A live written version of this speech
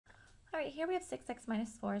right, here we have 6x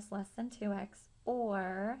minus 4 is less than 2x,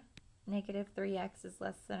 or negative 3x is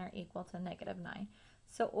less than or equal to negative 9.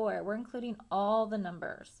 So or, we're including all the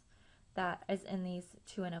numbers that is in these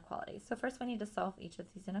two inequalities. So first we need to solve each of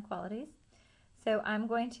these inequalities. So I'm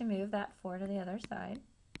going to move that 4 to the other side.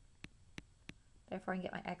 Therefore I can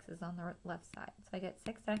get my x's on the left side. So I get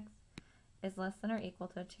 6x is less than or equal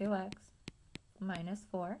to 2x minus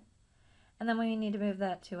 4. And then we need to move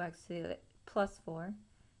that 2x to the plus 4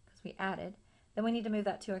 because we added. Then we need to move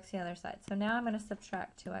that 2x to the other side. So now I'm going to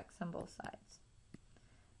subtract 2x on both sides.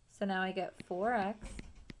 So now I get 4x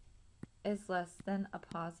is less than a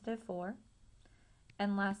positive 4.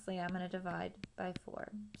 And lastly, I'm going to divide by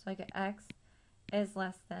 4. So I get x is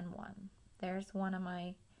less than 1. There's one of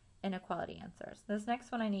my inequality answers. This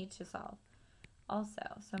next one I need to solve also.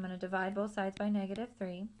 So I'm going to divide both sides by negative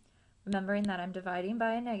 3. Remembering that I'm dividing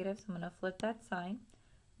by a negative, so I'm going to flip that sign.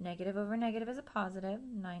 Negative over negative is a positive.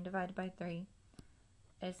 9 divided by 3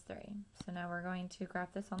 is 3. So now we're going to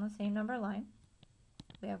graph this on the same number line.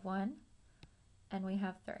 We have 1 and we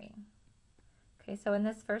have 3. Okay, so in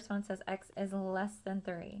this first one it says x is less than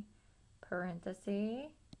 3. Parenthesis,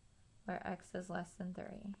 where x is less than 3.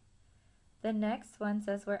 The next one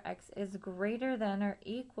says where x is greater than or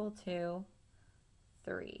equal to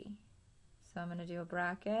 3. So I'm going to do a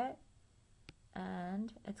bracket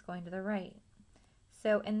and it's going to the right.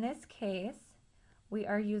 So in this case, we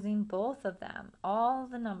are using both of them, all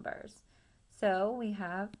the numbers. So we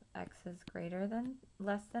have x is greater than,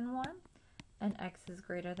 less than 1, and x is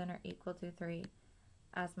greater than or equal to 3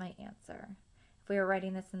 as my answer. If we were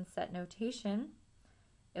writing this in set notation,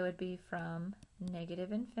 it would be from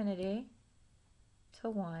negative infinity to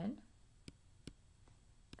 1,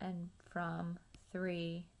 and from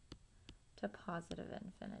 3 to positive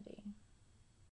infinity.